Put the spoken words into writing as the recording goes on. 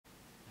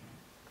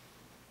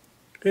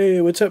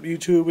Hey, what's up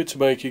YouTube? It's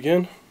Mike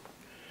again.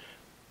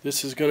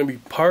 This is going to be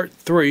part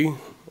 3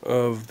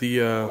 of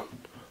the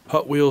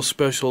Hot Wheels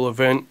special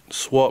event,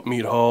 swap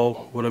meet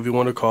haul, whatever you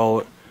want to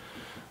call it.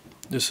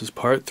 This is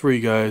part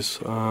 3, guys.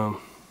 But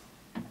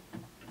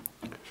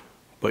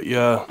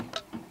yeah,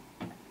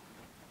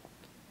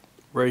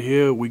 right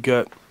here we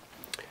got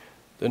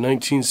the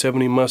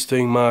 1970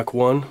 Mustang Mach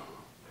 1.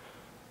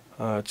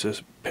 It's a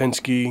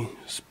Penske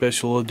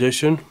special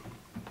edition.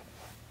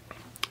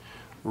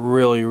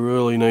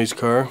 Really nice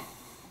car.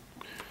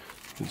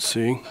 You can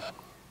see.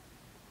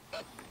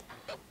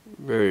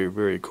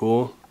 Very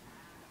cool.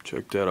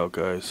 Check that out,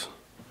 guys.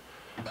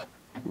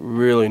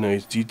 Really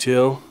nice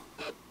detail.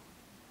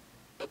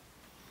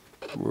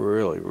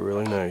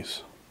 Really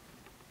nice.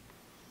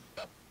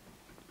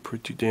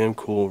 Pretty damn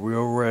cool.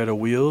 Real Rider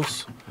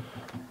wheels.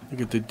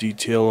 Look at the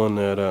detail on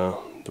that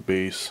the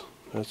base.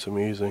 That's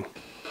amazing.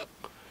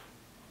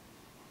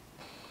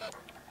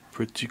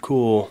 Pretty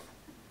cool.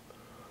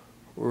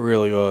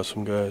 Really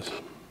awesome, guys.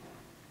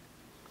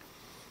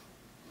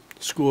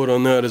 Scored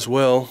on that as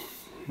well.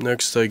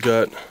 Next I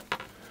got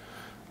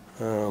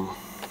from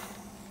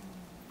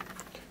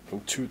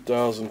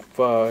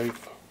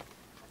 2005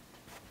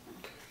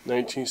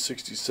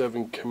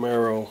 1967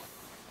 Camaro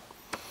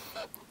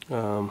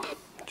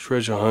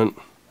treasure hunt.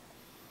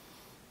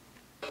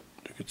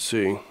 You could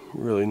see,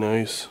 really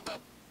nice.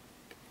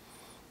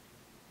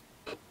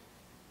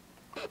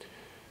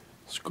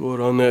 Scored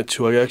on that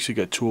too. I actually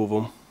got 2 of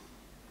them.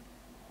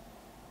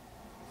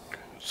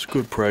 It's a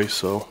good price,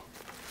 so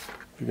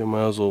I think I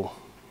might as well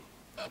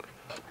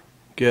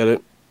get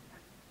it.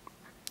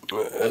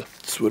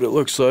 That's what it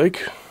looks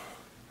like.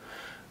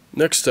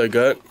 Next I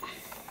got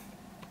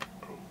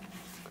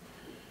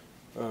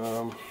I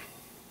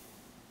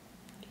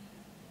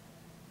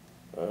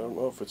don't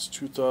know if it's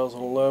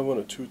 2011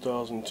 or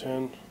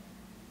 2010.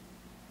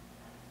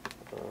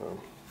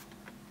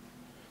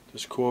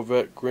 This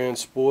Corvette Grand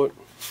Sport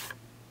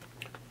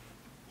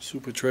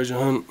Super Treasure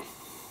Hunt.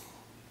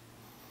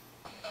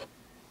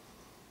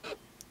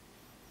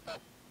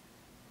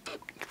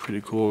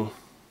 Pretty cool.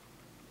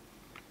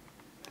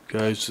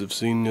 Guys have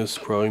seen this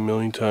probably a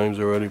million times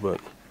already,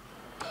 but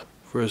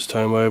first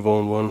time I've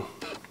owned one.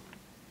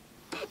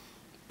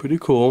 Pretty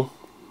cool.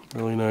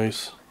 Really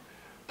nice.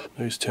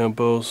 Nice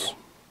tempos.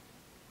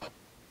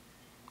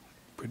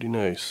 Pretty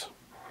nice.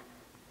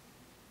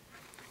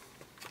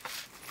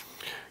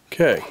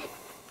 Okay.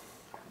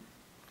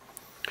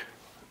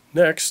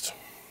 Next,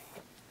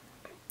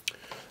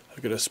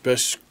 I got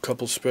a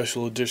couple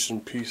special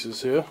edition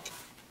pieces here.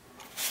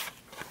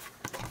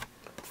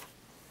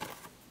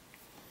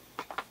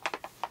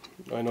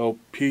 I know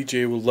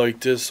PJ would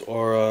like this,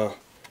 or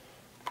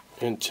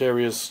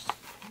Interior's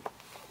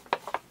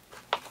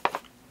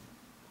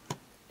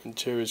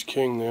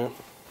King there.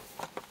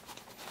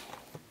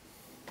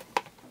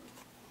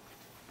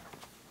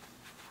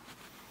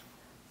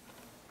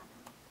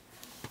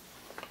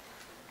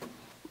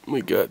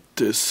 We got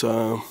this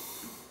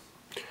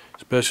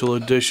special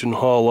edition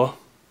hauler.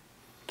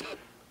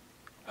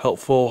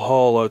 Helpful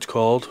hauler it's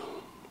called.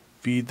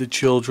 Feed the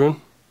Children.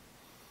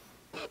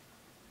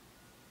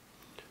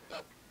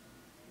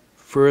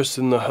 First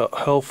in the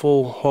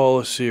Helpful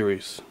Hauler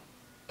series.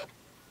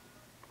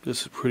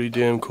 This is pretty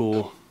damn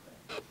cool.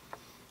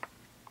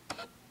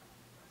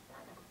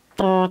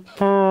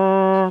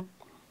 That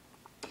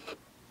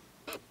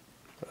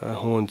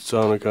horn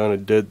sounded kind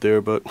of dead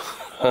there, but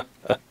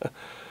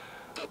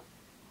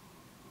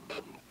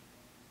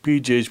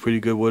PJ's pretty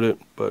good with it,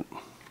 but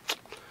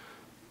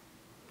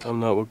I'm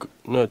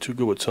not too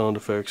good with sound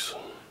effects.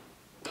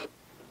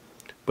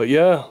 But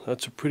yeah,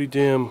 that's a pretty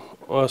damn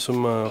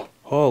awesome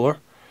hauler.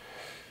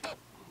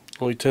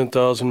 Only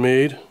 10,000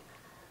 made.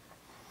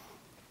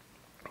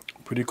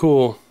 Pretty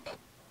cool.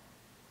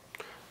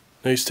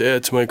 Nice to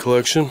add to my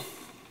collection.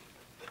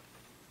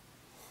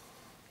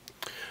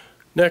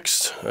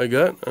 Next, I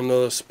got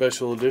another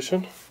special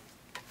edition.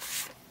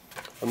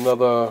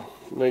 Another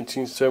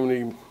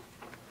 1970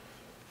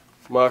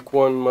 Mach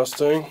 1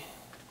 Mustang.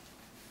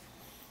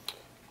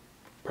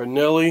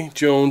 Parnelli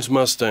Jones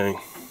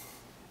Mustang.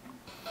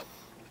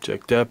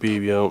 Check that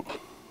baby out.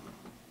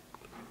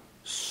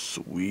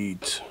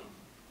 Sweet.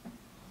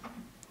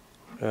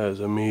 That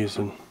is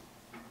amazing.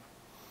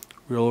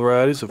 Real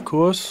Riders, of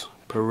course.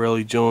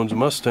 Parnelli Jones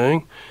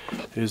Mustang.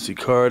 Here's the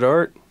card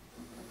art.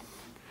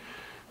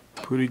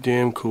 Pretty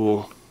damn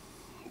cool,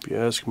 if you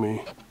ask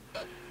me.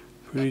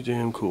 Pretty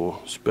damn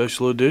cool.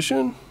 Special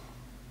edition.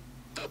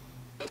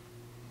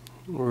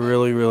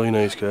 Really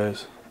nice,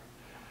 guys.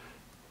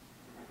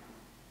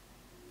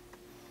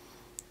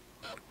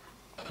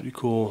 Pretty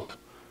cool.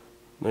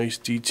 Nice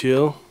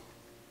detail.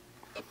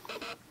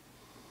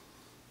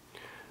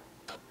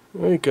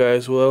 Alright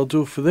guys, well that'll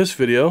do it for this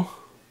video.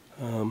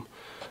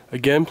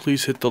 Again,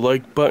 please hit the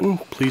like button.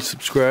 Please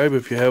subscribe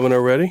if you haven't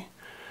already.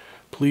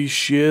 Please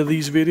share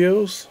these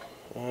videos.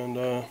 And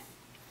there'll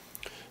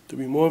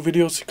be more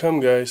videos to come,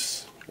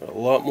 guys. Got a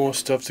lot more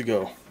stuff to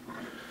go.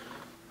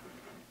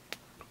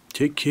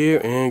 Take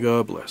care and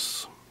God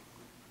bless.